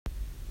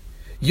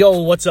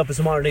Yo, what's up? It's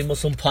the Modern Day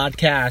Muslim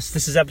Podcast.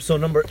 This is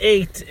episode number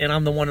 8, and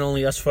I'm the one and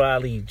only Asfar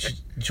Ali,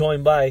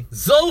 joined by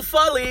Zulf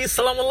Ali.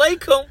 Salam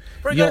alaikum.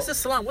 Bro, you Yo. guys say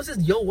salam. What's this?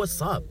 Yo, what's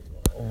up?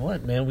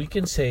 what, man? We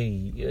can say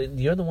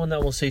you're the one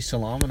that will say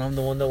salam, and I'm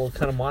the one that will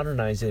kind of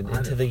modernize it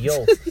into the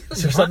yo.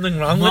 Is there something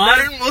wrong with that?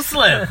 Modern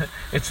Muslim.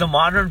 It's the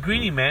modern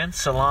greeting, man.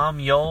 Salam,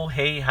 yo,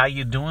 hey, how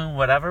you doing?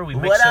 Whatever. We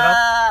mix it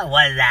up.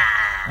 What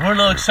up? We're a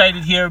little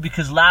excited here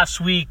because last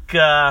week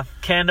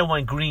Canada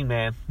went green,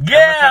 man.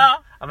 Yeah.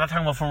 I'm not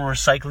talking about from a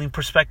recycling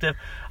perspective.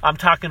 I'm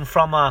talking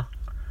from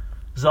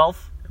Zulf.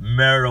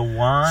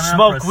 Marijuana.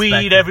 Smoke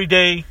weed every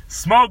day.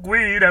 Smoke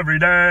weed every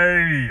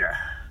day.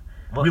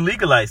 What? We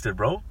legalized it,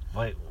 bro.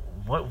 Wait,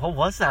 what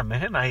was that,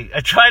 man? I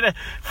tried to...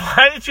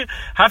 Why did you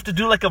have to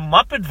do like a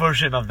Muppet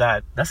version of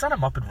that? That's not a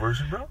Muppet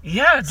version, bro.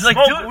 Yeah, it's like...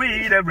 Smoke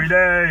weed every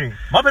day.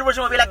 Muppet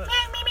version would be like...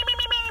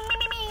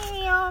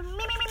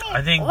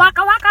 I think...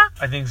 Waka waka.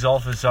 I think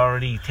Zulf is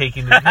already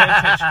taking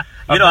advantage.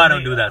 You know I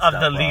don't do that of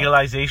stuff, the bro.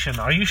 legalization.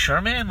 Are you sure,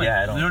 man? Like,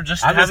 Yeah, I don't. we were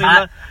just I'm having...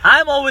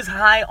 always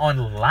high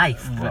on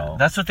life, bro.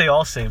 That's what they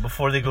all say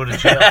before they go to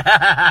jail.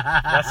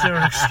 That's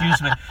their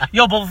excuse, man.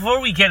 Yo, but before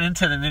we get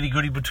into the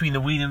nitty-gritty between the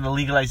weed and the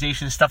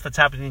legalization stuff that's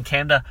happening in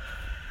Canada,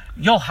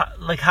 yo,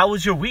 how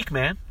was your week,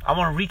 man? I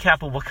want to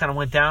recap of what kind of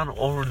went down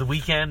over the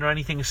weekend or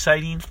anything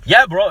exciting.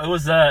 Yeah, bro, it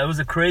was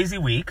a crazy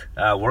week,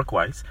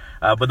 work-wise.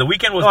 But the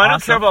weekend was awesome. I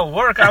don't care about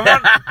work. I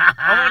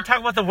want to talk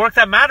about the work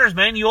that matters,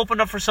 man. You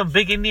opened up for some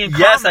big Indian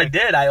comic. Yes, I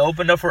did. I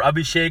opened up for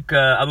Abhishek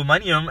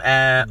Abhimanyu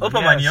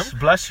Upamanyam. Yes,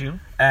 bless you.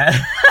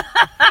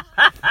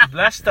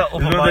 Bless the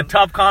One of the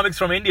top comics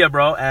from India,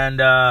 bro,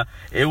 and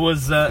it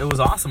was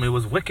awesome. It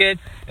was wicked.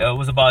 It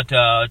was about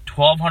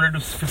 1,200 to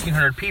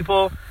 1,500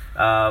 people.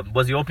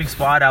 Was the opening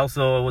spot.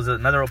 Also was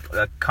another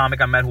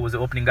comic I met who was the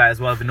opening guy as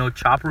well, Vinod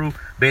Chapru,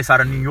 based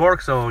out of New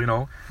York. So, you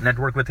know,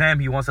 network with him.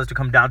 He wants us to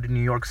come down to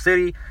New York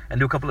City and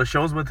do a couple of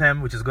shows with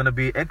him, which is going to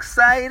be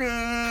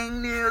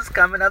exciting news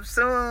coming up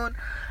soon.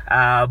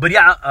 But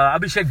yeah,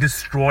 Abhishek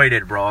destroyed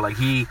it, bro. Like,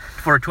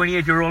 for a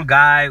 28-year-old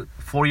guy,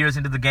 4 years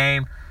into the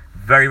game,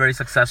 very, very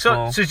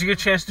successful. So did you get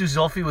a chance to do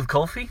Zulfi with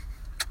Kofi?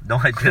 No,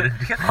 I didn't.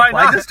 Why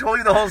not? I just told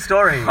you the whole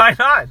story. Why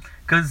not?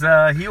 Because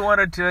he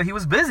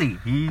was busy.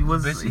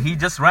 He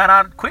just ran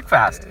out quick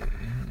fast.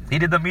 He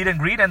did the meet and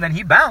greet and then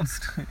he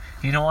bounced.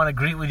 You don't want to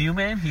greet with you,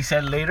 man? He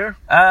said later.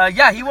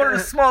 Yeah, he wanted to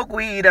smoke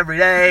weed every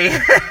day.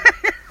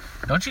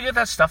 Don't you get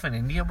that stuff in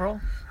India,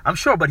 bro? I'm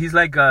sure, but he's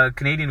like,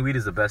 Canadian weed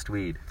is the best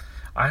weed.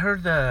 I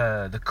heard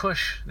the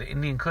Kush, the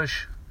Indian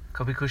Kush,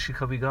 Kabhi Kushi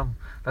Kabhi Gum.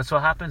 That's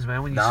what happens,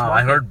 man, when you smoke.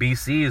 I heard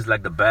BC is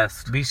like the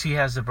best. BC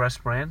has the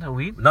best brand of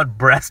weed? Not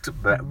breast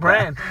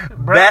Brand.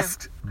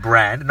 Best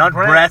brand, not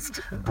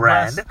breast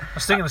brand. I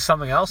was thinking of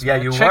something else, Yeah,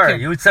 man. you Chicken. were.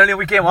 You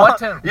suddenly became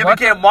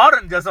Watan.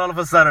 modern just all of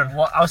a sudden.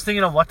 Well, I was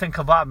thinking of Watan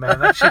Kebab, man.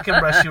 That chicken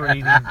breast you were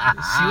eating.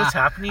 See what's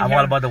happening I'm here?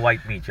 all about the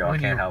white meat, y'all. when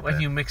Can't help when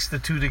it. you mix the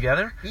two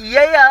together.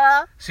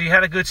 Yeah. So you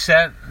had a good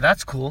set.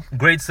 That's cool.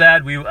 Great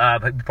set. We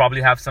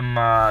probably have some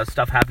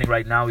stuff happening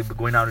right now. We've been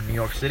going out to New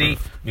York City,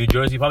 New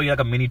Jersey, probably like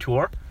a mini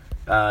tour.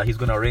 He's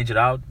going to arrange it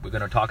out. We're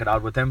going to talk it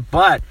out with him.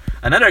 But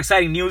another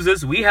exciting news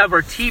is we have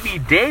our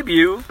TV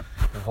debut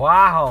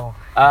Wow.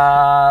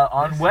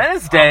 on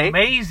Wednesday.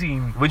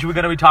 Amazing. Which we're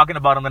going to be talking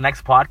about on the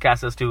next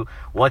podcast as to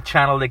what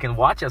channel they can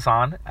watch us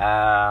on.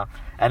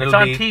 And It's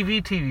on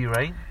TV,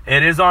 right?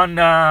 It is on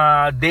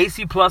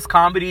Desi Plus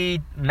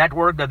Comedy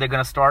Network that they're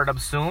going to start up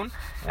soon.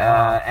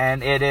 Wow.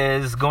 And it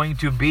is going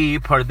to be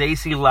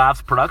Pardesi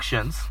Labs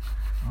Productions.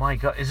 My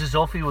God. Is this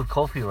Zulfi with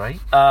Kofi, right?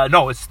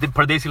 No, it's the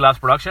Pardesi Labs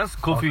Productions.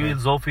 Kofi Okay.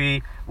 and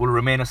Zulfi will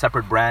remain a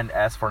separate brand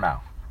as for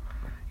now.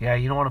 Yeah,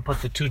 you don't want to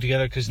put the two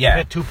together because Yeah.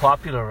 they're too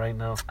popular right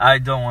now. I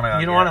don't want to.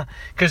 You don't want to,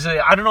 because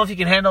I don't know if you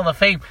can handle the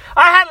fame.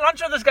 I had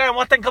lunch with this guy on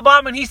Watan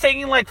Kebab, and he's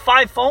taking like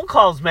 5 phone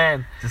calls,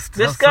 man.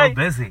 This guy, so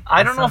busy.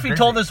 I don't know if he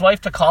told his wife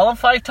to call him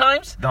 5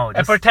 times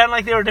and pretend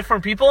like they were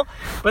different people,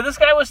 but this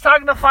guy was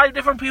talking to 5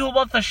 different people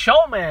about the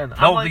show, man.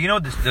 No, like, you know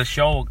the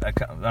show.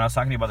 When I was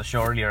talking to you about the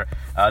show earlier,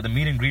 the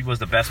meet and greet was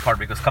the best part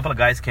because a couple of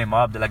guys came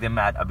up. They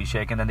met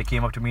Abhishek, and then they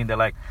came up to me and they're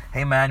like,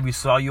 "Hey, man, we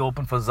saw you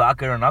open for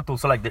Zakir and Atul."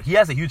 So like, he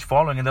has a huge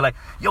following, and they're like,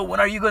 "Yo,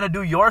 when are you gonna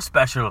do your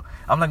special?"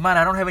 I'm like, "Man,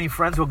 I don't have any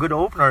friends who are good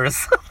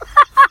openers."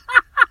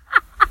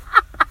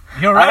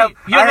 You're right.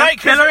 I have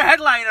killer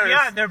headliners.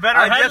 Yeah, they're better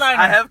headliners.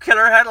 I have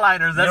killer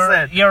headliners.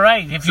 That's it. You're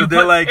right. If you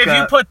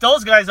put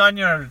those guys on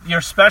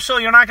your special,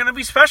 you're not going to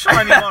be special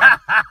anymore.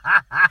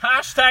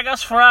 Hashtag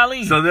us for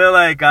Ali. So they're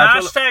like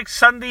hashtag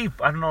Sandeep.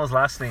 I don't know his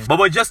last name.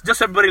 But just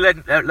everybody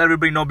let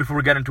everybody know before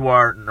we get into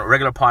our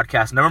regular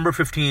podcast. November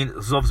 15th,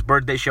 Zulf's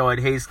birthday show at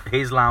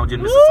Hayes Lounge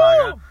in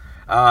Mississauga.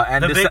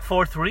 And the big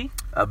 4-3.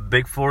 A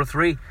big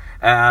 4-3.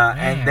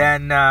 And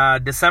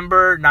then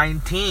December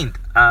 19th,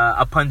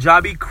 a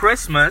Punjabi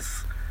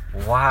Christmas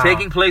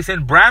taking place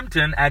in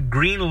Brampton at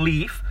Green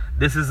Leaf.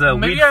 This is a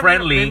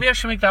weed-friendly... Maybe I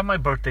should make that my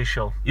birthday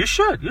show. You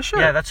should.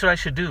 Yeah, that's what I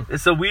should do.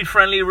 It's a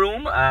weed-friendly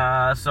room.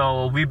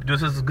 So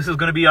this is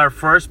going to be our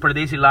first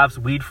Pardesi Labs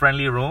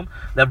weed-friendly room.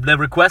 They've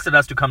requested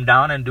us to come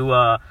down and do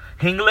a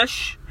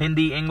Hindi-English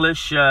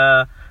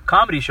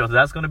comedy show. So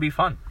that's going to be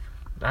fun.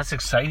 That's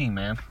exciting,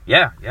 man.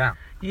 Yeah, yeah.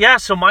 Yeah,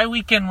 so my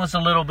weekend was a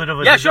little bit of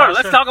a Yeah, disaster. sure.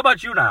 Let's talk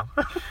about you now.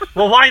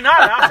 Well, why not?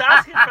 I was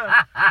asking for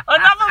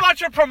enough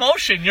about your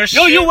promotion.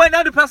 You went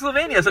down to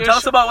Pennsylvania, so tell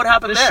us about what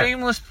happened there.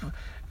 Shameless.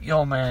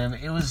 Yo, man,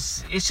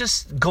 it's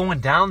just going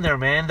down there,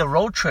 man. The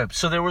road trip.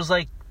 So there was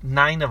like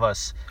 9 of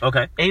us.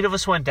 Okay. 8 of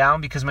us went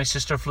down because my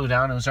sister flew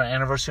down. It was our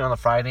anniversary on the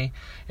Friday,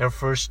 her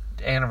first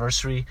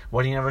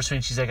wedding anniversary,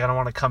 and she's like, I don't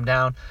want to come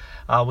down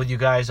with you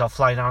guys. I'll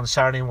fly down on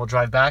Saturday and we'll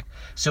drive back.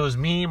 So it was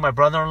me, my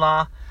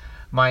brother-in-law,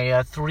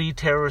 my 3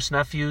 terrorist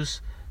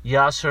nephews,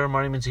 Yasser,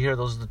 Mariam, and Zahir.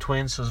 Those are the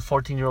twins. So it was a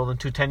 14-year-old and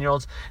 2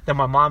 10-year-olds. Then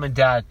my mom and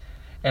dad,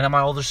 and then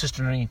my older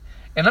sister, Noreen.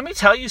 And let me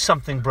tell you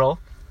something, bro.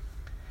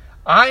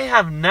 I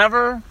have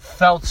never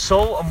felt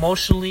so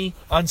emotionally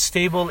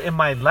unstable in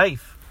my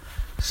life.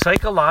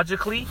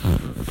 Psychologically,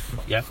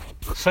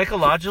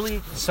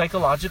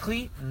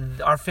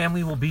 our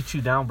family will beat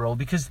you down, bro.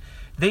 Because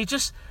they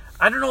just,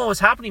 I don't know what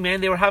was happening,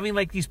 man. They were having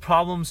like these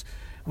problems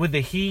with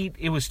the heat.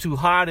 It was too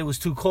hot. It was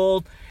too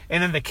cold.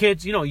 And then the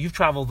kids, you've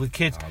traveled with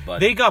kids.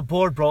 They got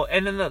bored, bro.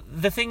 And then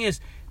the thing is,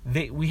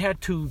 we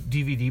had 2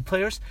 DVD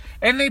players,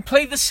 and they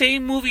played the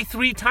same movie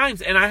 3 times,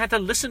 and I had to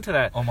listen to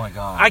that. Oh my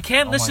god! I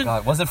can't listen. My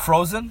god. Was it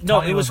Frozen? No,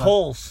 it was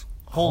Holes.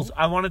 Holes.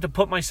 I wanted to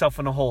put myself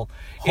in a hole.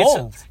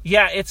 Holes?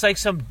 It's like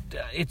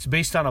it's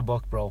based on a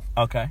book, bro.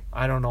 Okay.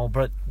 I don't know,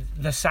 but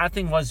the sad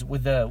thing was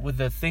with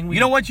the thing. You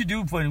know what you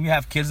do when we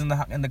have kids in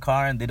the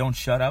car and they don't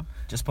shut up?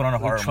 Just put on a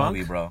horror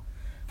movie, bro.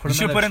 You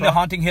should put in the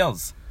Haunting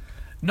Hills.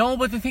 No,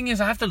 but the thing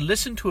is, I have to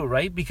listen to it,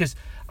 right? Because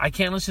I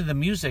can't listen to the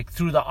music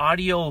through the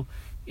audio.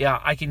 Yeah,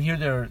 I can hear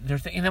their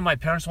thing. And then my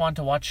parents wanted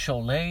to watch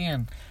Sholay,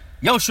 and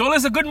yo,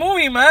 Sholay's a good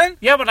movie, man.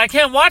 Yeah, but I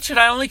can't watch it.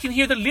 I only can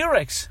hear the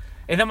lyrics.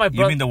 And then my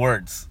brother. You mean the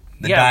words?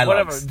 The dialogues.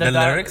 Whatever. The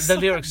lyrics? The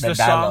lyrics. The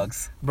dialogues.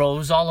 Song. Bro, it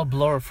was all a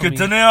blur for me.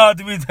 Kitne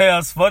aadmi the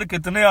asfar,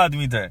 kitne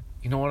aadmi the.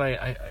 You know what?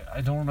 I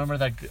don't remember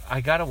that.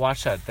 I gotta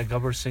watch that. The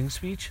Gabbar Singh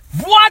speech.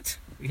 What?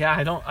 Yeah,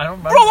 I don't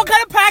remember. Bro, what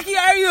kind of packy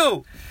are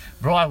you?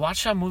 Bro, I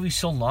watched that movie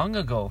so long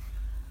ago.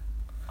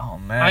 Oh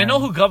man. I know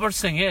who Gabbar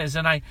Singh is,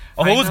 and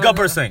who's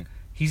Gabbar Singh?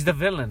 He's the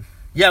villain.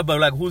 Yeah, but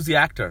like, who's the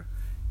actor?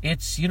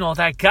 It's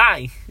that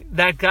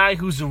guy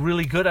who's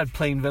really good at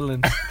playing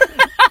villains.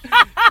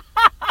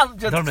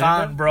 Amjad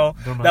Khan, bro.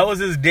 That was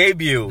his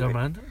debut.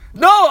 Dharmendra?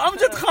 No,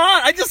 Amjad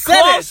Khan. I just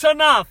said Close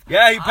enough.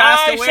 Yeah, he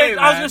passed away, man.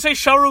 I was going to say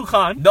Shah Rukh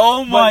Khan.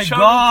 Oh my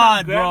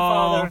god,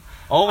 bro.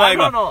 Oh my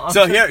god. Know.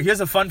 So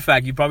here's a fun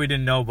fact you probably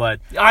didn't know, but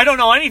I don't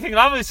know anything.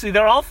 Obviously,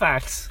 they're all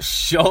facts.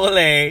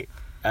 Sholay,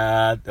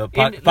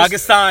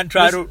 Pakistan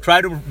tried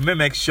to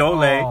mimic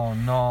Sholay. Oh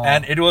no.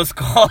 And it was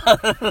called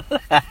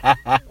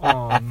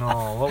oh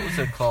no. What was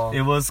it called?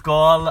 It was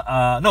called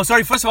no,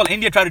 sorry, first of all,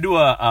 India tried to do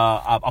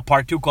a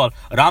part 2 called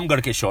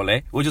Ramgarh Ke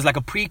Sholay, which is like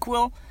a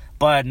prequel,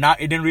 but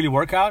it didn't really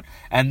work out.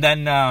 And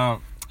then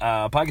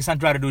Pakistan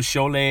tried to do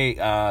Sholay,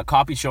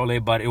 copy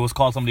Sholay, but it was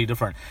called something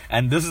different.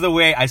 And this is the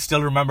way I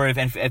still remember. If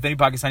any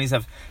Pakistanis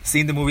have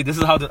seen the movie, this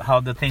is how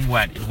the thing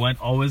went. It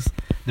went always.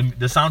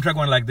 The soundtrack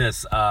went like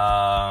this.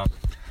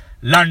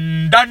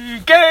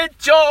 London ke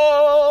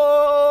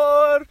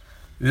chor,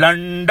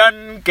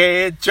 London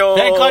ke chor.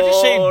 They can't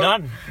just say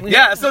done.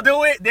 Yeah, so the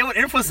way they would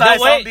emphasize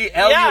on the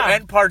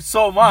L-U-N part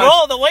so much.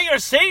 Bro, the way you're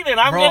saying it,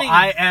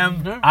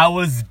 I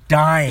was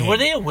dying. Were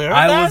they aware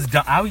of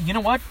that? You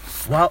know what?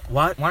 Well,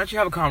 why don't you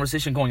have a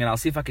conversation going, and I'll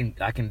see if I can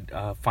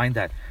find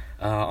that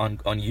on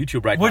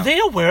YouTube right now. Were they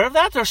aware of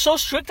that? They're so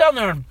strict down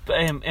there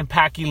in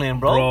Paki Land,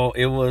 bro. Bro,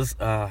 it was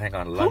hang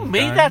on. Who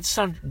made that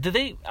sound? Did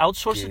they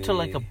outsource it to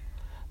like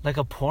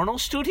a porno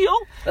studio?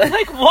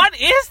 Like, what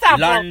is that,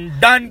 bro?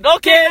 London.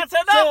 Okay, that's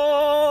enough,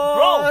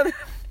 bro.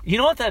 You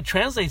know what that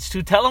translates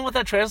to? Tell them what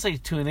that translates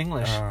to in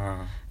English.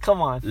 Come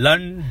on.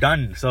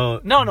 London. So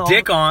no.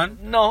 Dick on.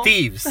 No.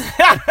 Thieves.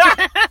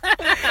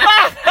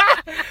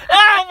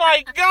 Oh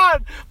my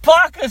God,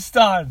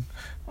 Pakistan!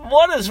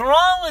 What is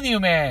wrong with you,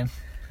 man?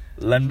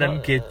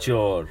 London Ke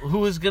Chor.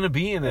 Who is gonna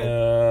be in it?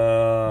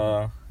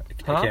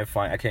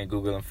 I can't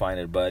Google and find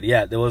it, but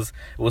yeah, it was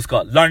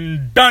called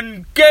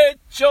London Ke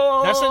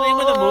Chor. That's the name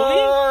of the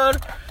movie?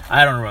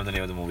 I don't remember the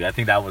name of the movie. I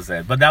think that was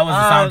it, but that was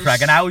the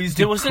soundtrack, and I used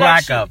to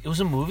crack up. It was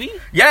a movie?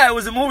 Yeah, it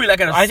was a movie, like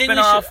a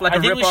spin-off, like a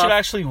rip-off. I think we should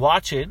actually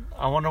watch it.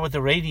 I wonder what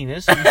the rating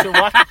is. We should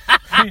watch.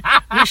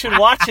 We should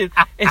watch it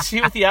and see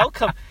what the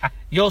outcome.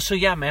 Yo, so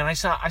yeah, man, I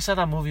saw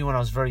that movie when I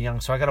was very young,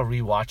 so I gotta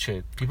rewatch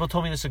it. People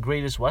told me it's the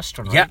greatest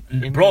Western, right?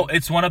 Yeah, bro,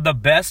 it's one of the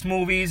best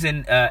movies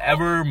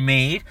ever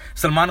made.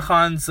 Salman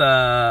Khan's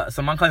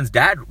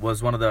dad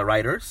was one of the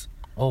writers.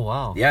 Oh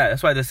wow! Yeah,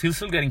 that's why he's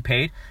still getting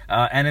paid,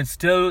 and it's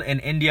still in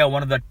India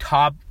one of the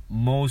top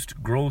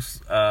most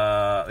gross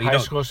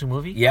highest grossing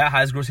movie. Yeah,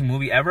 highest grossing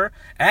movie ever.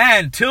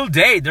 And till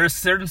date, there's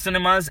certain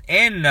cinemas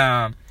in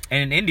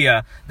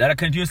India that are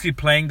continuously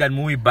playing that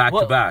movie back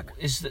to back.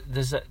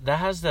 That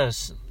has the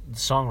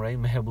song, right?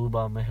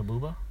 Mehbooba,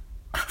 Mehbooba.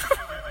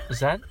 Is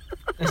that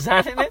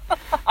in it?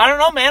 I don't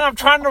know, man. I'm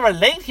trying to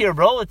relate here,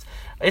 bro.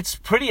 It's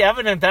pretty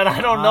evident that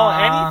I don't know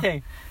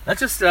anything. Let's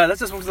just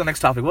move to the next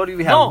topic. What do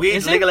we have? No,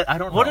 I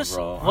don't know,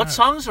 bro. What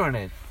songs are in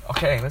it?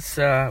 Okay, let's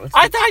I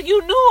thought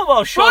you knew about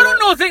Bro, Sholay. I don't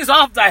know things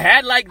off the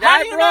head like that, How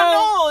do you bro. not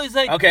know? It's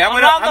like Okay, I'm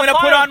gonna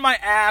put on my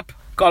app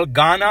called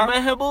Ghana.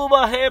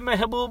 Mehbooba, hey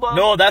Mehbooba.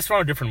 No, that's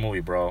from a different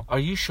movie, bro. Are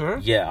you sure?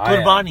 Yeah, I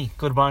am.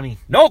 Kurbani.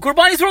 No,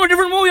 Kurbani's from a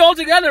different movie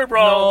altogether,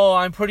 bro. No,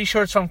 I'm pretty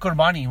sure it's from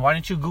Kurbani. Why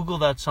didn't you Google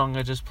that song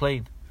I just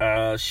played?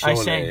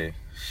 Sholay.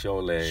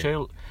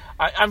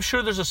 I'm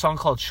sure there's a song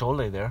called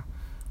Sholay there.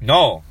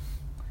 No.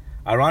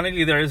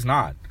 Ironically, there is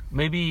not.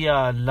 Maybe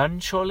Lun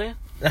Sholay?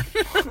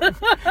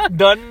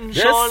 Dun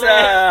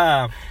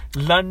Sholay?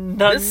 London.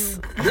 This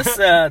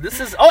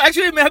is... Oh,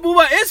 actually,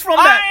 Mehbooba is from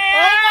that.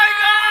 Oh, my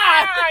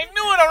God. I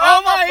knew it around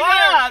Oh, my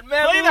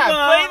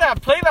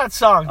God. Play that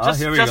song.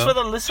 Just here we go. for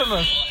the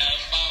listeners.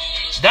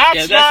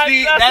 That's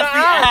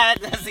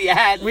the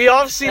ad. We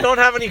obviously don't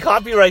have any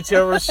copyrights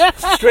here. We're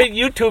straight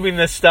YouTubing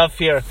this stuff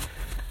here.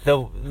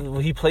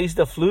 He plays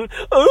the flute.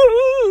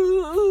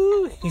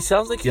 Ooh, he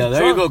sounds like he's Yeah,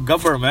 there drunk. you go,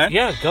 Gubber, man.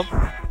 Yeah,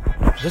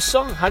 this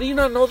song. How do you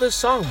not know this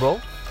song, bro?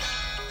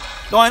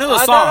 No, I know the I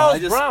song. thought I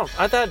was brown.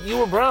 I thought you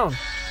were brown.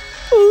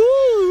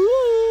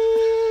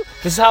 Ooh,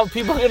 this is how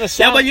people are gonna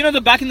sound. Yeah,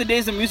 but back in the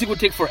days, the music would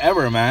take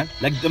forever, man.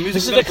 Like the music.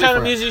 This is the kind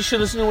of music you should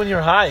listen to when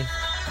you're high.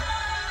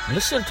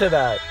 Listen to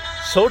that.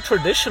 So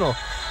traditional.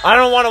 I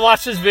don't want to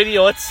watch this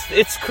video.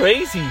 It's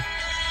crazy.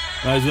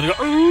 No, he's gonna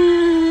go.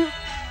 Ooh.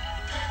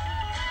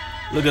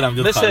 Look at him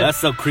just. Listen. That's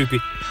so creepy.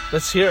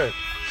 Let's hear it.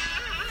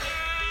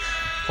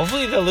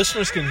 Hopefully the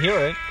listeners can hear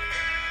it.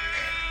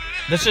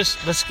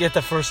 Let's get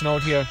the first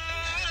note here.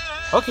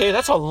 Okay,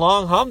 that's a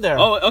long hum there.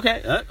 Oh,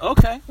 okay,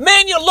 okay.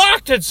 Man, you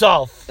locked it,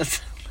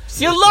 Zolf.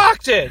 You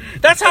locked it.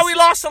 That's how we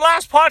lost the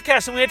last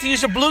podcast, and we had to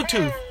use a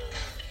Bluetooth.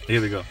 Here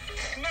we go.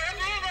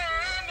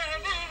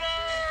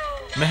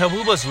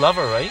 Mehbooba's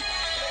lover, right?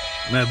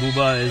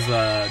 Mehbooba is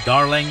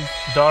darling,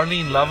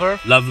 Darlene lover.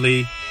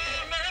 lovely.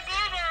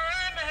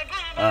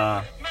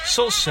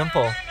 So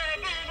simple.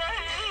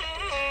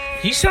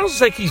 He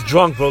sounds like he's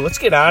drunk, bro. Let's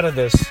get out of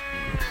this.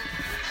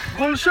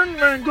 Why do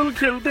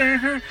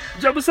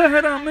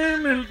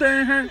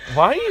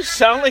you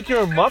sound like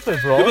you're a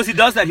Muppet, bro? Because he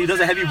does that. He does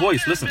a heavy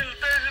voice. Listen.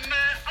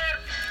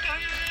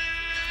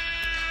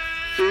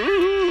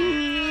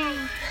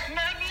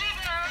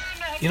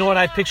 You know what?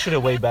 I pictured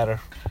it way better.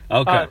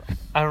 Okay.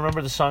 I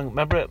remember the song.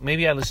 Remember it?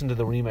 Maybe I listened to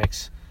the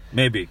remix.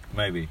 Maybe.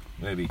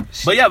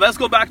 But yeah, let's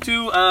go back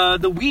to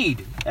the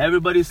weed.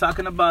 Everybody's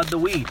talking about the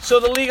weed. So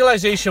the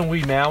legalization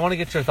weed, man. I want to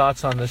get your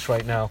thoughts on this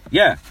right now.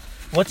 Yeah.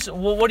 What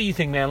do you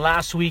think, man?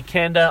 Last week,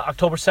 Canada,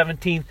 October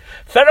 17th,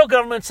 federal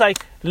government's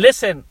like,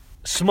 listen,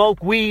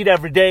 smoke weed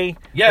every day.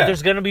 Yeah. But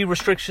there's going to be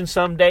restrictions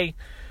someday.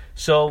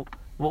 So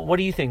what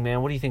do you think,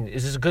 man? What do you think?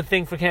 Is this a good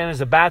thing for Canada?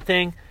 Is it a bad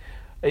thing?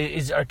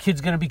 Is our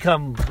kids going to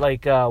become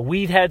like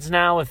weed heads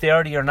now if they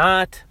already are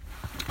not?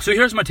 So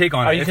here's my take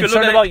on it. Are you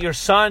concerned about your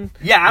son?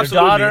 Yeah,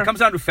 absolutely. Your daughter It comes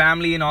down to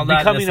family and all that.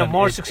 becoming a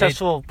more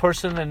successful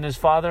person than his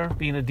father,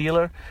 being a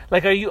dealer?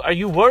 Like, are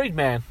you worried,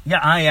 man? Yeah,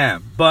 I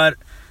am. But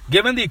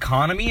given the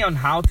economy on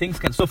how things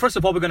can... So first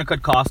of all, we're going to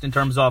cut costs in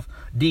terms of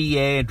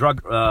DEA,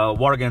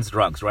 war against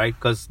drugs, right?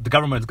 Because the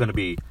government is going to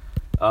be...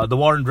 the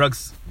war on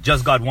drugs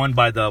just got won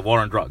by the war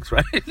on drugs,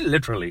 right?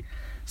 Literally.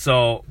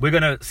 So we're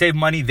going to save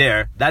money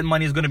there. That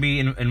money is going to be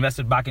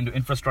invested back into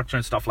infrastructure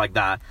and stuff like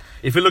that.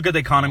 If you look at the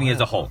economy as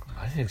a whole.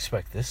 I didn't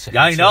expect this.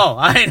 Yeah, I know.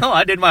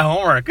 I did my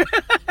homework.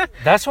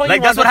 That's why.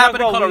 Like that's what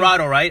happened in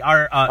Colorado, right?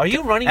 Are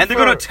you running? And they're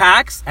going to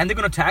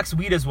tax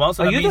weed as well.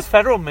 So are you the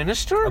federal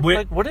minister?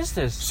 Like, what is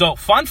this? So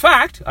fun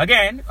fact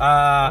again.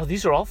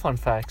 These are all fun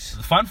facts.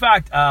 Fun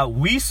fact: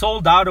 we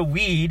sold out of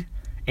weed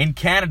in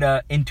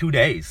Canada in 2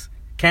 days.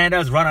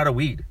 Canada's run out of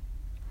weed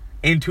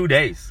in 2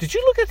 days. Did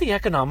you look at the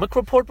economic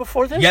report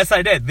before this? Yes,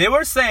 I did. They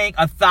were saying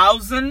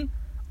 1,000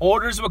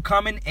 orders were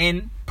coming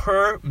in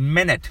per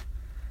minute.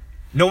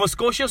 Nova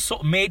Scotia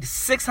made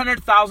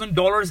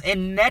 $600,000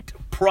 in net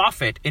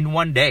profit in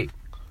 1 day.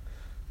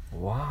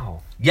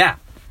 Wow. Yeah,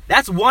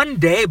 that's 1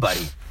 day,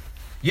 buddy.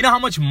 You know how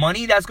much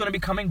money that's going to be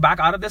coming back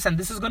out of this? And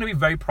this is going to be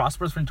very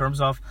prosperous in terms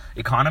of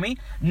economy.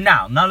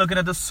 Now looking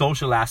at the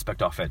social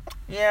aspect of it.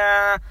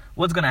 Yeah,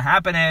 what's going to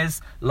happen is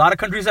a lot of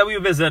countries that we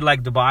visit,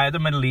 like Dubai, the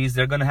Middle East,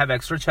 they're going to have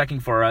extra checking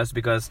for us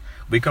because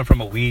we come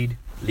from a weed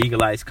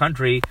legalized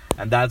country.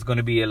 And that's going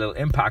to be a little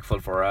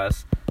impactful for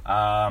us.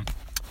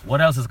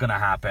 What else is going to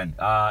happen?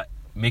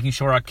 Making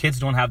sure our kids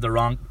don't have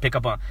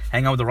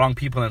hang out with the wrong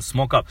people and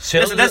smoke up.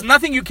 Listen, there's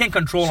nothing you can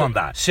control on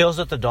that. Sales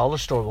at the dollar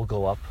store will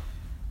go up.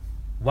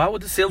 Why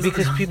would the sales?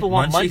 Because people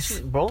want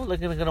munchies, bro.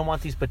 They're gonna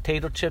want these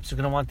potato chips. They're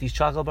gonna want these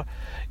chocolate bars.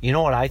 You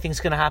know what I think is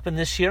gonna happen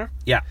this year?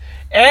 Yeah,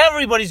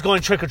 everybody's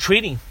going trick or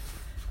treating.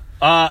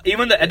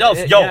 Even the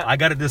adults. Yo, yeah. I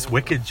got this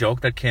wicked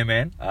joke that came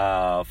in.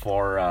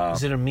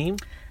 Is it a meme?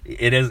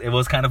 It is. It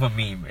was kind of a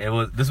meme.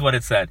 This is what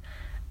it said.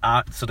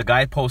 So the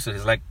guy posted.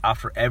 He's like,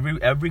 after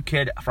every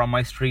kid from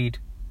my street,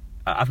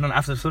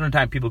 after a certain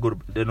time, people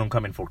they don't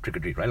come in for trick or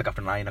treat, right? Like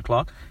after 9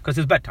 o'clock, because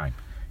it's bedtime.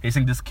 He's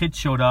saying this kid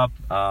showed up,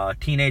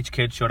 teenage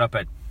kid showed up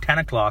at 10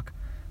 o'clock,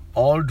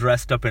 all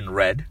dressed up in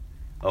red,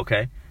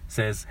 okay?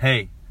 Says,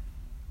 hey,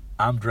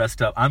 I'm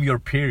dressed up. I'm your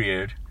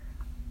period.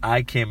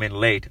 I came in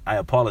late. I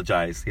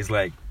apologize. He's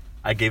like,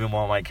 I gave him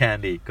all my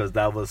candy because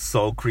that was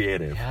so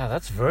creative. Yeah,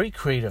 that's very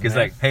creative. He's man.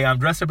 like, hey, I'm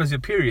dressed up as your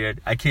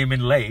period. I came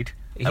in late.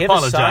 He I had a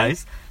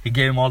apologize. He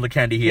gave him all the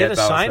candy he he had a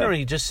That was sign, like- or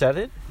he just said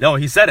it. No,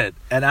 he said it,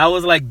 and I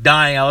was like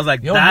dying. I was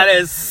like, Yo, that ne-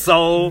 is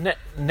so. Ne-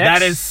 That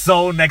next- is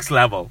so next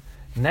level.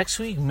 Next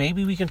week,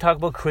 maybe we can talk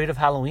about creative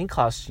Halloween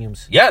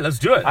costumes. Yeah, let's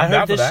do it. I I'm down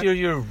heard for this that. year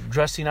you're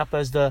dressing up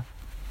as the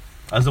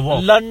As a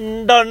wolf.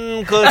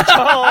 London Couture.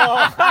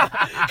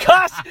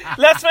 Gosh,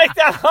 let's make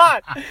that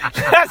hot.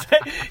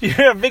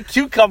 You're a big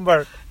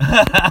cucumber.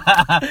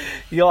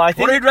 Yo, I What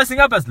think. are you dressing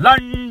up as?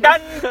 London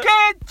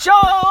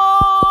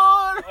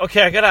Couture.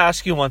 Okay, I gotta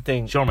ask you one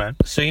thing. Sure, man.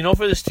 So you know,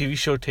 for this TV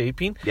show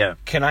taping, Yeah.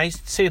 can I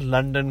say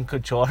London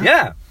Couture?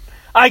 Yeah.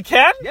 I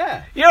can.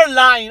 Yeah. You're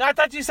lying. I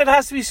thought you said it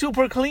has to be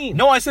super clean.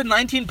 No, I said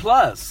 19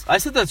 plus. I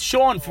said the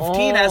show on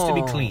 15 has to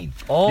be clean.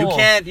 Oh. You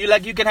can't.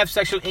 You can have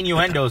sexual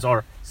innuendos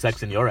or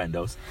sex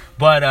innuendos,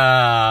 but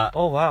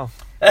Oh wow.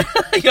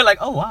 you're like,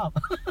 oh wow.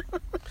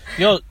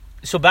 Yo,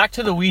 so back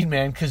to the weed,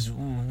 man, because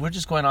we're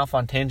just going off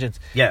on tangents.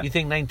 Yeah. You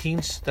think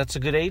 19's that's a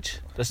good age?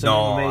 That's the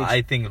No, minimum age?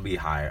 I think it'll be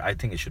higher. I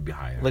think it should be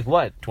higher. Like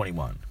what?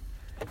 21.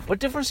 What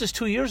difference does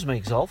 2 years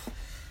make, Zolf?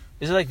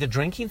 Is it like the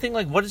drinking thing?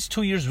 Like, what does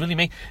 2 years really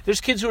make? There's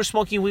kids who are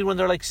smoking weed when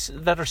they're like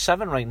that are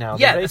 7 right now.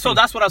 Yeah, They're so 18.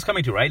 that's what I was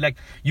coming to, right? Like,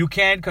 you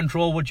can't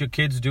control what your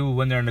kids do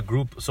when they're in a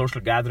group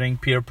social gathering,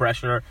 peer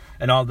pressure,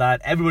 and all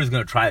that. Everybody's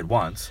going to try it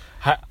once.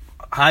 How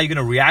are you going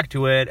to react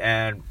to it?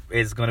 And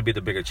it's going to be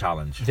the bigger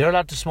challenge. They're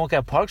allowed to smoke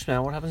at parks,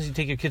 man. What happens if you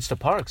take your kids to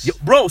parks?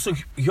 Bro, so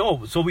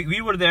we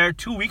were there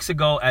 2 weeks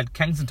ago at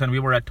Kensington. We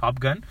were at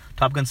Top Gun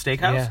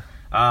Steakhouse.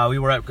 We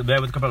were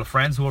there with a couple of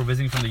friends who were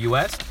visiting from the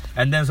U.S.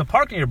 And there's a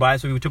park nearby,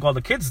 so we took all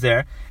the kids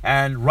there.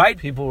 And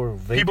People were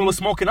vaping? people were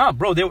smoking up,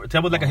 bro. There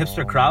was like a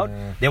hipster crowd.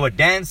 Man. They were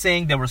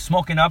dancing, they were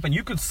smoking up, and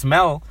you could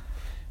smell.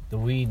 The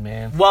weed,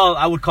 man. Well,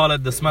 I would call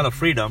it the smell of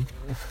freedom.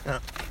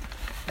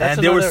 And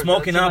they were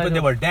smoking that's up and they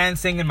were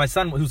dancing. And my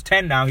son, who's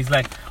 10 now, he's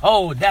like,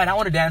 "Oh, Dad, I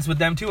want to dance with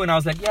them too." And I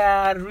was like,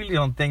 "Yeah, I really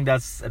don't think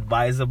that's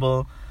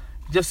advisable.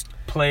 Just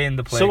play in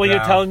the playground." So what you're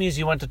telling me is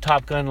you went to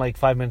Top Gun like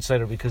 5 minutes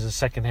later because of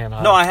secondhand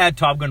high? No, I had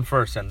Top Gun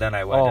first, and then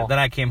I went. Oh. Then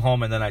I came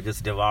home, and then I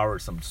just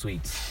devoured some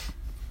sweets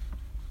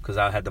because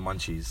I had the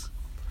munchies.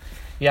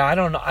 Yeah, I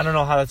don't know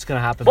how that's gonna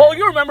happen. Well, man.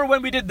 you remember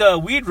when we did the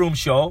weed room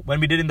show, when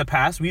we did in the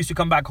past, we used to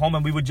come back home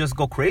and we would just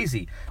go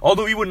crazy.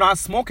 Although we would not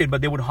smoke it,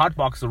 but they would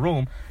hotbox the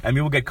room and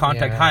we would get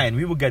contact Yeah. high and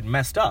we would get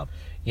messed up.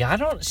 Yeah, I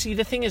don't see.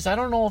 The thing is, I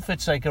don't know if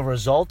it's like a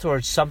result or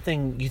it's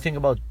something you think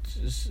about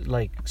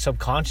like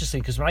subconsciously.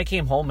 Because when I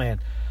came home,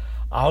 man,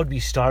 I would be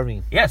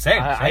starving. Yeah,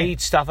 same. I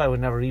eat stuff I would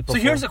never eat So before.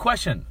 here's the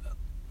question.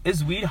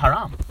 Is weed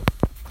haram?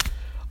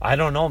 I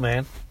don't know,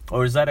 man.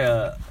 Or is that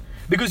a...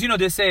 Because,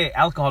 they say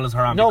alcohol is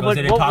haram No, because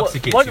but it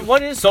intoxicates you.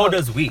 what is So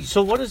does weed.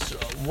 So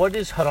what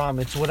is haram?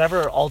 It's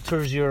whatever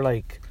alters your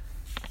like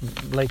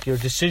your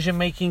decision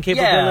making Yeah,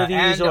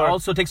 capabilities, and or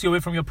also takes you away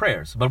from your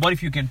prayers. But what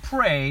if you can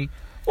pray...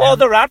 well,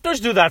 the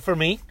Raptors do that for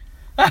me.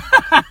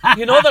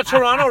 The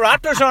Toronto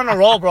Raptors are on a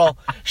roll, bro.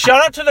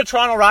 Shout out to the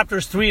Toronto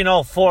Raptors,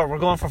 3-0, 4. We're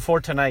going for 4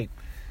 tonight.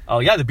 Oh,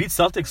 yeah, they beat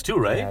Celtics too,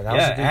 right? Yeah, that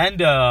was a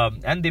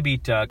good- and they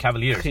beat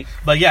Cavaliers.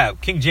 But yeah,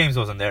 King James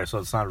wasn't there, so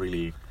it's not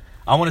really...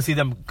 I want to see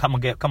them come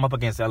up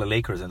against the LA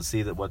Lakers and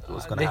see what's going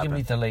to They happen. can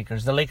beat the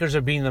Lakers. The Lakers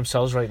are beating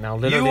themselves right now.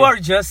 Literally. You are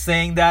just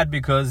saying that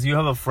because you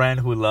have a friend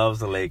who loves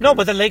the Lakers. No,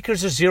 but the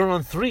Lakers are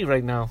 0-3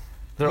 right now.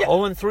 They're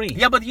 0-3.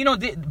 Yeah, but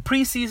the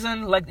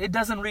preseason, like, it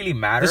doesn't really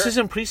matter. This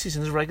isn't preseason. This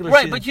is regular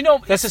Right, season.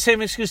 but that's the same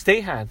excuse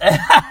they had.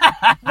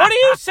 What are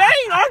you saying?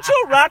 Aren't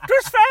you a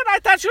Raptors fan? I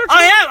thought you were.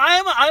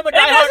 I'm a It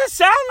doesn't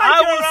sound like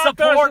I you're will a Raptors.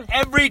 support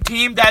every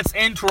team that's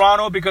in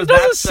Toronto because It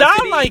doesn't that's the sound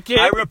city like it.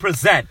 I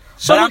represent.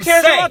 So But who I'm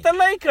cares saying, about the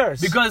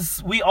Lakers?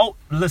 Because we all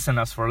listen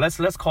us for let's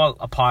call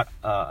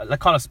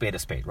let's call a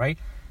spade, right?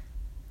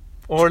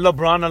 Or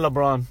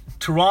LeBron.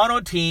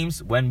 Toronto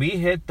teams, when we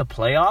hit the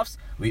playoffs,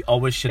 we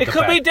always shit It the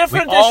could be bed.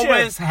 different we this year.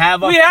 always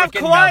have a We have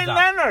freaking Kawhi meltdown.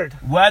 Leonard.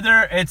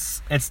 Whether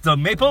it's the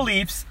Maple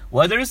Leafs,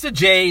 whether it's the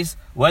Jays,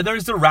 whether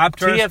it's the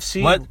Raptors.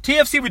 TFC.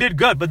 TFC we did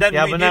good, but then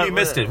Yeah, we but nearly not-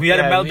 missed it. We had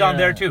a meltdown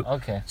there too.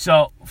 Okay.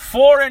 So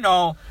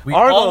 4-0, we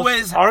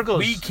Argos.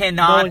 we No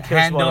cannot one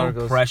cares about handle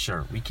Argos.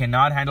 pressure. We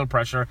cannot handle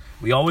pressure.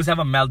 We always have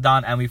a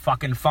meltdown and we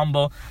fucking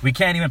fumble. We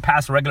can't even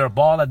pass a regular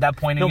ball at that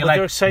point. And No, you're but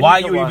they're like, exciting why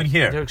are to you watch. even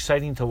here? They're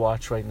exciting to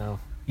watch right now.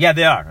 Yeah,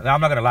 they are.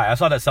 I'm not gonna lie. I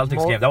saw that Celtics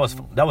More- game. That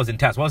was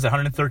intense. What was it?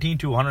 113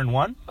 to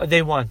 101.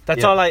 They won.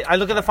 That's Yeah. all I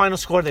look at the final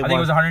score. They I won. think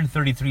it was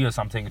 133 or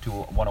something to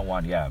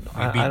 101. Yeah, we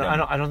beat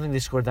them. I don't think they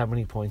scored that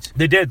many points.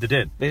 They did. They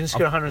didn't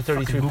score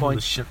 133 Fucking Google points.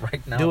 this shit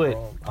right now. Do it.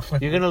 bro.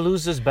 You're gonna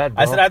lose this bet,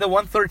 bro. I said either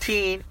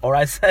 113 or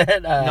I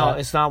said no,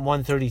 it's not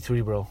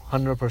 133, bro.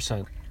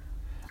 100%.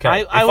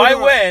 Okay. If I I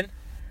win,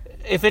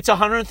 If it's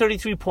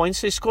 133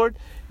 points they scored,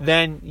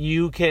 then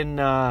you can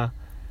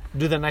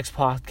do the next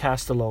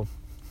podcast alone.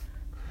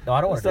 no,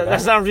 I don't want to do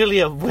That's that. not really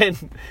a win.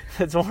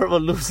 That's more of a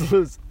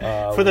lose-lose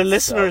for the with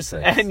listeners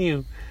Celtics. and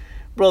you.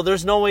 Bro,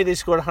 there's no way they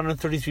scored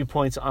 133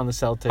 points on the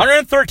Celtics.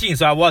 113,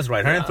 so I was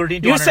right.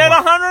 113 to You said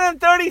 101.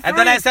 133. And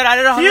then I said I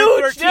did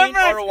 113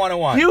 or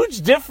 101.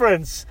 Huge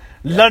difference.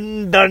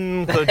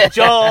 London,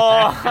 Couture.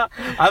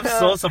 I'm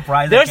so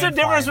surprised. There's a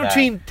difference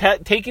between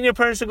taking your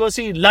parents to go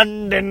see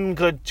London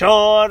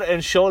Couture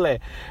and Cholet.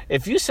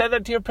 If you said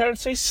that to your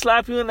parents, they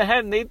slap you in the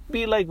head and they'd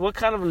be like, what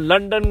kind of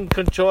London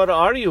Couture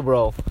are you,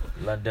 bro?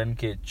 London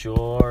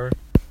Couture.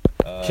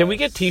 Can we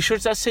get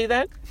t-shirts that say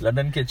that?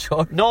 London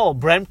Couture? No,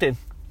 Brampton.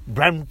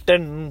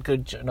 Brampton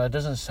Couture. No, it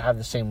doesn't have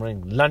the same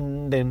ring.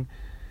 London.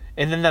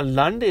 And then the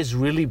Lund is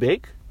really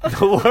big.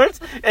 The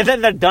words, and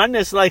then the done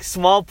is like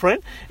small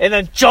print, and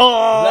then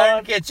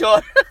London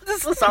Couture.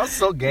 This sounds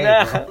so gay.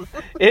 Yeah,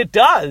 it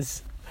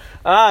does.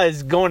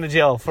 He's going to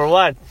jail for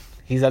what?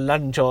 He's a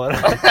London chore.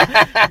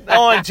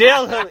 Oh, in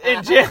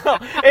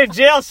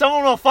jail,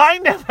 someone will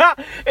find him.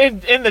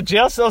 In the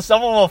jail cell,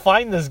 someone will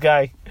find this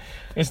guy.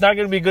 It's not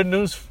going to be good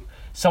news.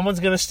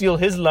 Someone's going to steal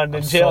his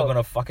London jail. I'm so going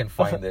to fucking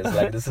find this.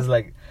 Like, this is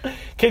like...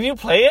 Can you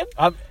play it?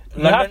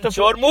 London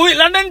Chore movie.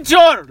 London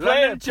Chore.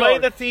 Play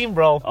the theme,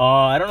 bro. Oh,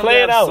 I don't know.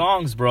 Play it out.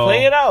 Songs, bro.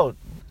 Play it out,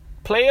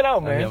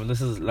 man. Okay,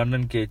 this is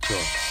London Couture.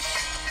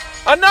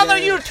 Another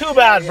YouTube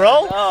ad,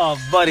 bro. Oh,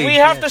 buddy. We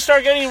have to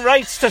start getting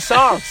rights to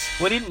songs.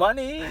 We need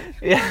money.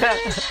 Yeah.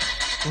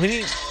 We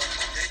need...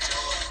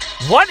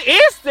 What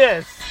is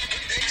this?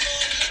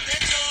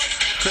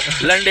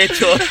 London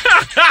Chore.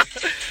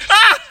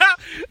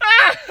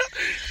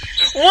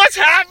 What's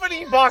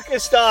happening,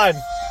 Pakistan?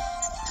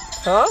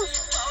 Huh?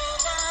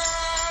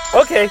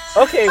 Okay.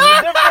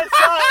 Different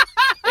song.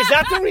 Is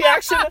that the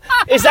reaction?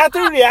 Is that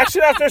the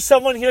reaction after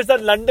someone hears the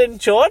London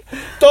Chore?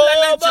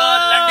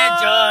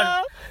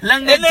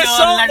 London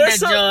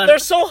Chore. They're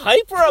so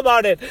hyper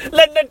about it.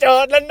 London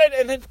Chore,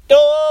 and then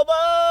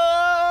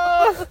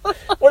Toba.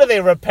 What are they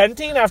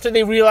repenting after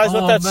they realize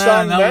what that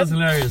song meant? That was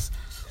hilarious.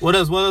 What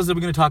else are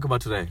we going to talk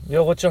about today?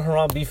 Yo, what's your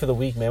haram beef of the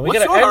week, man?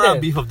 What's your haram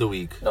beef of the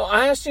week? No,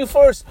 I asked you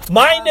first.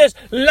 Mine is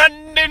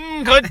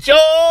London Couture.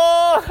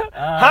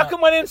 How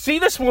come I didn't see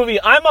this movie?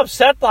 I'm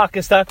upset,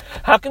 Pakistan.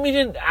 How come you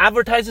didn't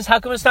advertise this? How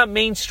come it's not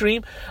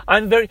mainstream?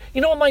 You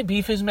know what my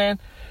beef is, man?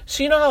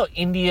 So you know how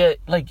India,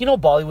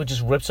 Bollywood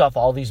just rips off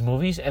all these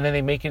movies and then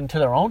they make it into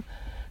their own?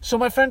 So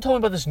my friend told me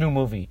about this new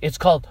movie. It's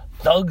called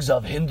Thugs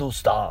of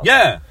Hindustan.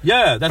 Yeah.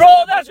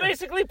 That's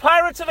basically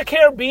Pirates of the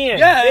Caribbean.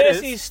 Yeah,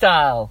 it is.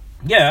 Style.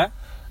 Yeah.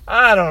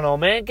 I don't know,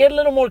 man. Get a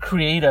little more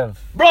creative.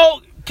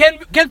 Bro, can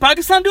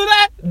Pakistan do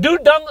that?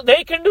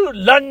 They can do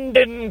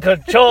London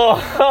Couture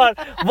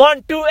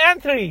 1, 2,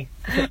 and 3.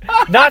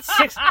 Not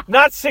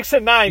 6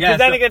 and 9, because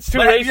then it gets too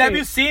racy. Have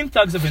you seen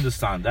Thugs of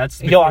Hindustan?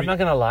 I'm not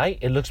gonna lie.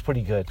 It looks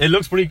pretty good. It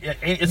looks pretty...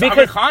 It's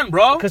Amir Khan,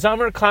 bro. Because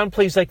Amir Khan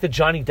plays like the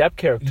Johnny Depp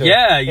character.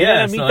 Yeah.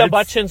 And then Amitabh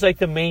Bachchan's like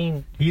the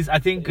main... He's, I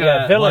think...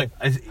 villain.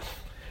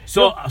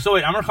 So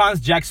wait, Amir Khan's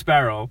Jack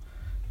Sparrow.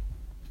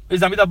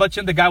 Is Amitabh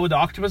Bachchan the guy with the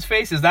octopus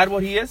face? Is that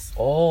what he is?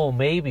 Oh,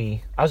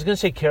 maybe. I was going to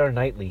say Keira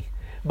Knightley.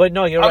 But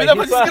no, you're right.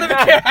 Amitabh Bachchan's going to be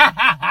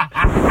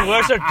Keira.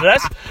 Where's her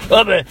dress?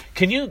 Oh, man.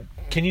 Can you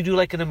do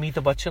like an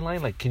Amitabh Bachchan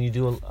line? Like, can you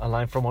do a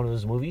line from one of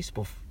those movies?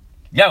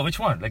 Yeah, which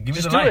one? Like, give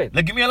me the line. It.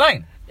 Like, give me a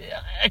line.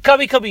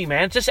 Kabhi,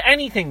 man. Just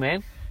anything,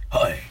 man.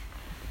 Hi.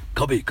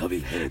 Kabhi.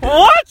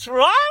 What's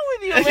wrong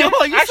with you, man?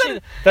 Yo,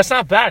 Actually, that's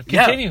not bad.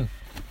 Continue.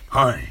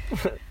 Hi.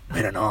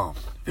 Mera naam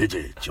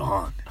Vijay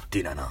Chauhan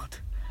Dinanath.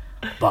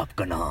 Baap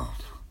ka naam.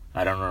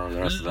 I don't know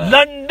the rest of that.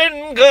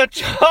 London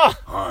Couture.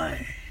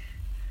 Hi.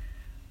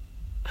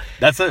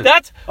 That's it.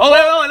 Let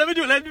me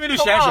do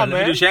Shansha.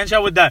 Let me do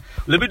Shansha with that.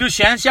 Let me do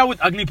Shansha with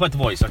Agnipath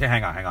voice. Okay,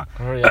 hang on.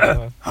 Hurry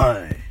up.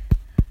 Hi.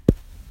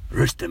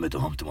 रिश्ते में तो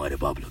हम तुम्हारे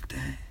बाप लगते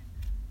हैं.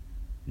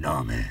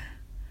 नाम है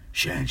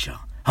शहनशाह.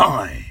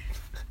 Hi.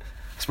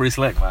 It's pretty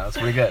slick, man. That's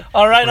pretty good.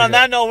 All right, on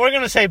that note, we're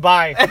going to say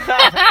bye.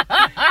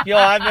 Yo,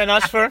 I've been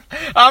Asfar.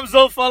 I'm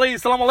Zulf Ali.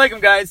 Assalamu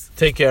alaikum, guys.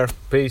 Take care.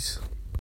 Peace.